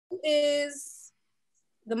is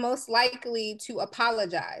the most likely to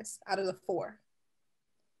apologize out of the four?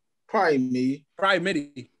 Probably me. Probably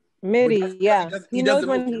Mitty. Mitty, yeah. He knows the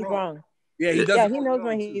when most he's wrong. Yeah, he does. Yeah, he knows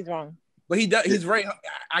when he's wrong. But he's right.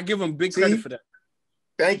 I give him big credit for that.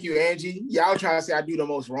 Thank you, Angie. Y'all try to say I do the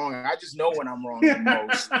most wrong. I just know when I'm wrong the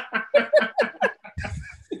most.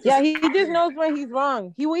 Yeah, he just knows when he's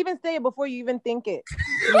wrong. He will even say it before you even think it.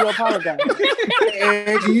 You apologize.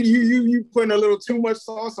 Angie, you putting a little too much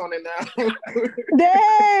sauce on it now.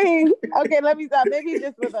 Dang. Okay, let me stop. Maybe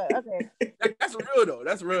just with a okay. That's real though.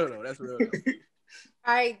 That's real though.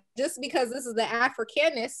 All right, just because this is the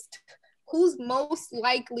Africanist, who's most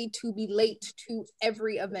likely to be late to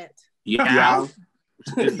every event? Yeah.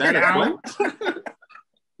 Is that a quote?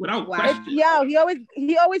 Without question. Yeah,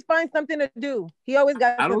 he always finds something to do. He always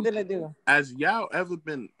got something to do. Has Yao ever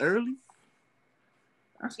been early?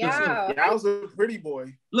 Yao's a pretty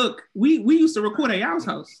boy. Look, we used to record at Yao's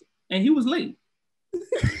house, and he was late.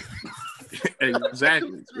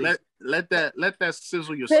 Exactly. Let that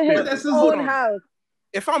sizzle your to spirit. his own house.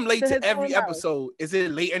 If I'm late to every episode, is it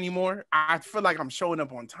late anymore? I feel like I'm showing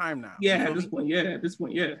up on time now. Yeah, at this point,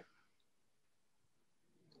 yeah.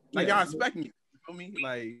 Like y'all expect me. You know me?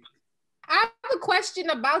 Like, I have a question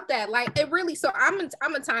about that. Like, it really. So I'm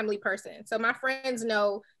a timely person. So my friends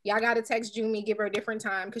know y'all got to text Jumi, give her a different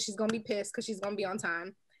time because she's gonna be pissed because she's gonna be on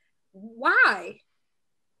time. Why?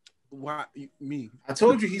 Why me? I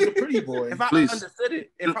told you he's a pretty boy. If I understood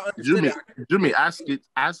it, Jumi,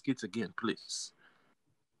 ask it again, please.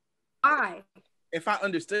 Why? If I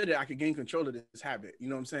understood it, I could gain control of this habit. You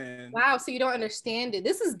know what I'm saying? Wow, so you don't understand it.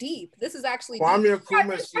 This is deep. This is actually Kwame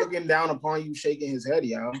Nkrumah's looking down upon you, shaking his head,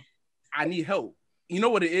 yo. I need help. You know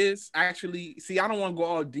what it is? Actually, see, I don't want to go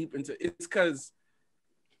all deep into it. It's because,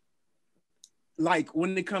 like,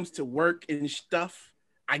 when it comes to work and stuff,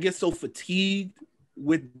 I get so fatigued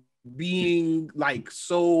with being, like,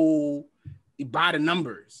 so by the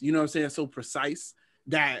numbers. You know what I'm saying? So precise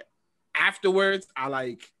that afterwards,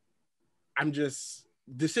 I'm just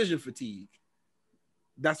decision fatigue.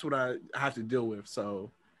 That's what I have to deal with. So,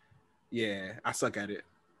 yeah, I suck at it.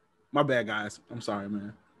 My bad, guys. I'm sorry,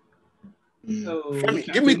 man. Oh,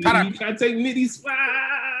 give me therapy. You gotta take Mitty's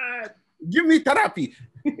spot. Give me therapy.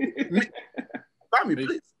 Tommy,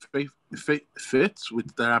 please. Fits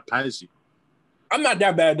with therapy. I'm not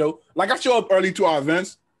that bad though. Like I show up early to our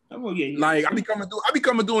events. Oh yeah. Like I be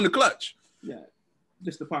coming doing the clutch. Yeah,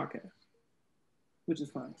 just the podcast. Which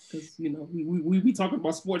is fine because we talking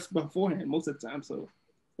about sports beforehand most of the time, so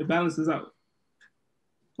it balances out.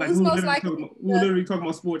 Like we were literally talking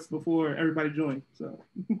about sports before everybody joined. So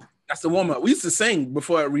that's the warm up. We used to sing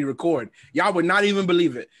before we record. Y'all would not even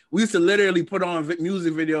believe it. We used to literally put on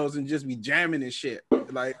music videos and just be jamming and shit.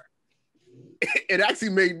 Like it actually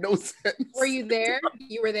made no sense. Were you there?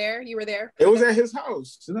 You were there. It was at his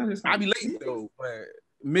house. I'd be late though, but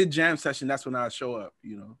mid jam session, that's when I show up.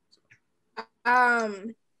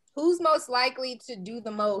 Who's most likely to do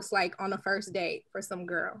the most, like on a first date for some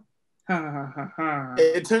girl?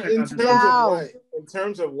 In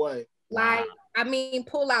terms of what? Like, I mean,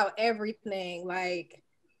 pull out everything. Like,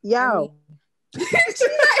 yo. It's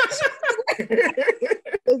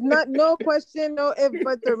not no question, no if,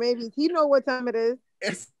 buts, or maybes. He know what time it is.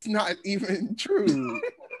 It's not even true.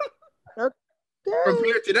 Okay.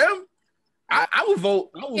 Compared to them, I would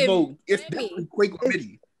vote. It's definitely Quake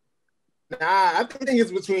Committee. Nah, I think it's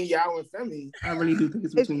between Yao and Femi. I really do think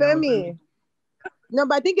it's between Femi. No,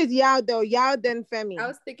 but I think it's Yao though. Yao then Femi. I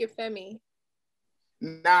was thinking Femi.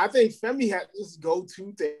 Nah, I think Femi has just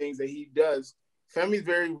go-to things that he does. Femi's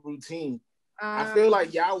very routine. I feel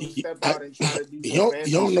like Yao would step out and try to do you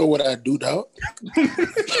don't know what I do, dog.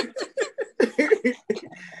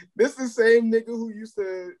 This is the same nigga who used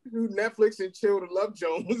to do Netflix and chill to Love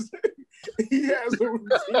Jones. He has a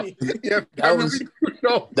routine. Yeah, that was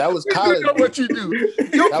college. You know what you do.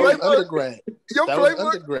 That was undergrad.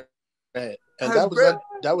 And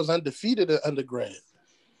that was undefeated at undergrad.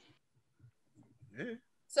 Yeah.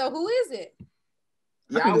 So who is it?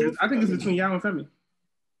 I think it's between Yao and Femi.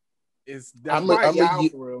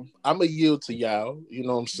 I'm a yield to Yao. You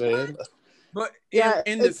know what I'm saying? But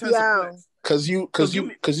in the sense of because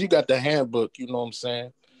you got the handbook. You know what I'm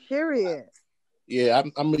saying? Period. Yeah,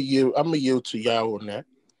 I'm a yield to Yao on that.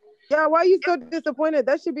 Yeah, why are you so disappointed?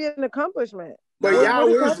 That should be an accomplishment. But Yao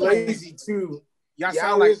is lazy too.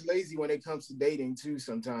 Yao is lazy when it comes to dating too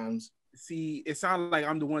sometimes. See, it sounds like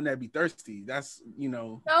I'm the one that be thirsty. That's,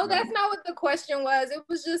 No, that's not what the question was. It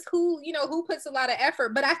was just who puts a lot of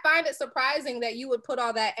effort. But I find it surprising that you would put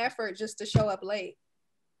all that effort just to show up late.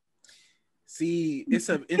 See, it's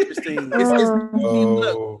some interesting.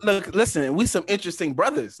 Look, listen, we some interesting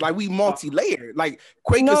brothers. Like we multi-layered. Like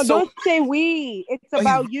Quake no, is so. Don't say we. It's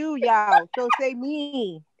about you, y'all. So say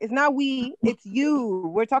me. It's not we. It's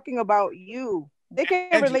you. We're talking about you. They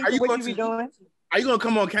can't Angie, relate to what you be doing. Are you gonna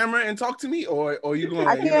come on camera and talk to me, or you gonna?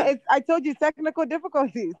 I can't. I told you technical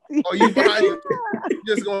difficulties. Or you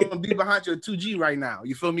just gonna be behind your 2G right now?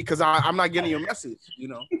 You feel me? Because I'm not getting your message. You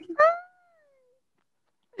know.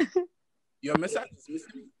 Your message.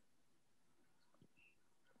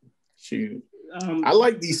 Shoot. I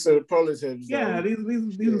like these superlatives. Yeah, these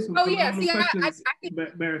are some. Oh yeah, see, I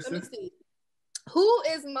let me see. Who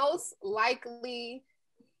is most likely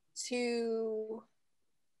to?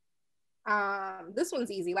 This one's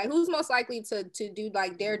easy. Like, who's most likely to do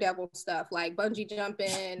like daredevil stuff, like bungee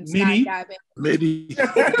jumping, skydiving? Mitty.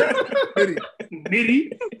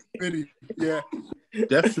 Yeah,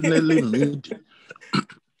 definitely Mitty.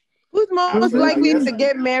 Who's most likely to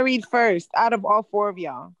get married first out of all four of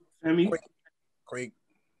y'all? Quake.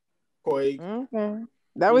 Okay,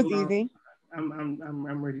 that was easy.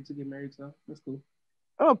 I'm ready to get married, so that's cool.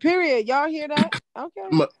 Oh, period. Y'all hear that? Okay.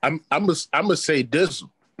 I'm gonna say Dizzle.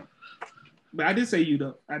 But I did say you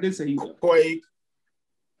though. Quake.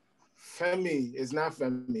 Femi is not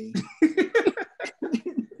Femi.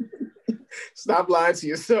 Stop lying to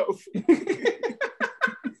yourself.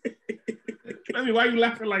 I mean, why are you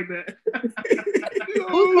laughing like that?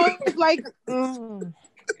 Who's most like? Go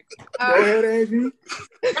ahead, Angie.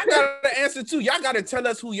 I got the answer too. Y'all got to tell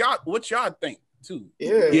us what y'all think too.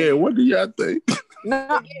 Yeah. What do y'all think?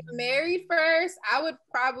 No. Get married first. I would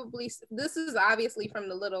probably. This is obviously from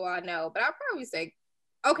the little I know, but I'd probably say,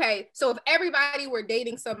 okay. So if everybody were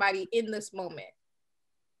dating somebody in this moment,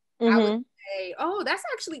 I would say, oh, that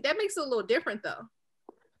makes it a little different though.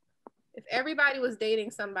 If everybody was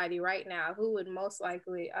dating somebody right now, who would most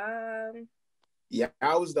likely? Yeah,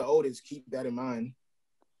 I was the oldest. Keep that in mind.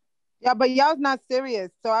 Yeah, but y'all's not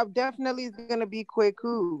serious, so I'm definitely gonna be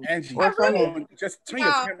Kweku. Angie, just turn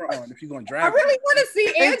your camera on if you're gonna drive. I really want to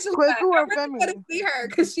see Angela. Kweku or I really want to see her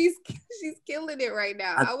because she's killing it right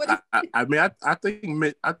now. I think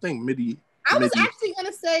Mitty. I was actually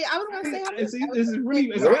gonna say. This is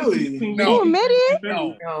really No, Mitty.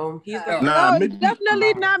 No, he's no,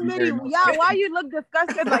 definitely not Mitty. Y'all, why you look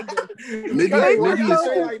disgusted like this?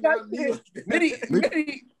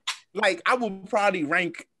 Mitty. Like, I would probably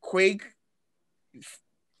rank Quake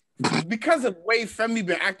because of the way Femi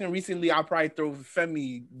been acting recently. I'll probably throw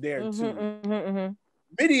Femi there too.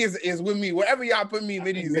 Mitty is with me. Wherever y'all put me,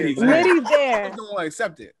 Mitty's there. Mitty's there. I don't want to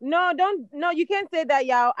accept it. No, you can't say that,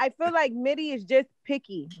 y'all. I feel like Mitty is just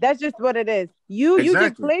picky. That's just what it is. You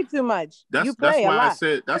just play too much. You play a lot.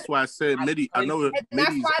 That's why I said Mitty. I know that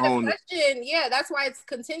Mitty's on. That's why it's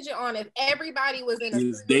contingent on if everybody was in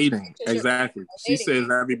a dating. Exactly. She says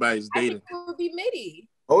everybody's dating. I think it would be Mitty.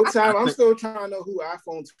 Whole time I'm still trying to know who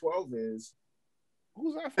iPhone 12 is.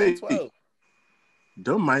 Who's iPhone 12?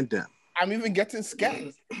 Don't mind them. I'm even getting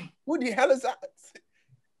scared. Who the hell is that?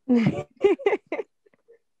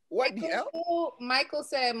 What the hell? Michael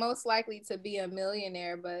said most likely to be a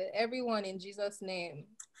millionaire, but everyone in Jesus' name.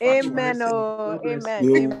 Amen. Amen.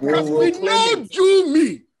 We know do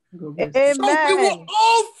me. Amen. So we will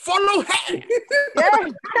all follow her.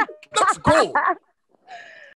 Let's go.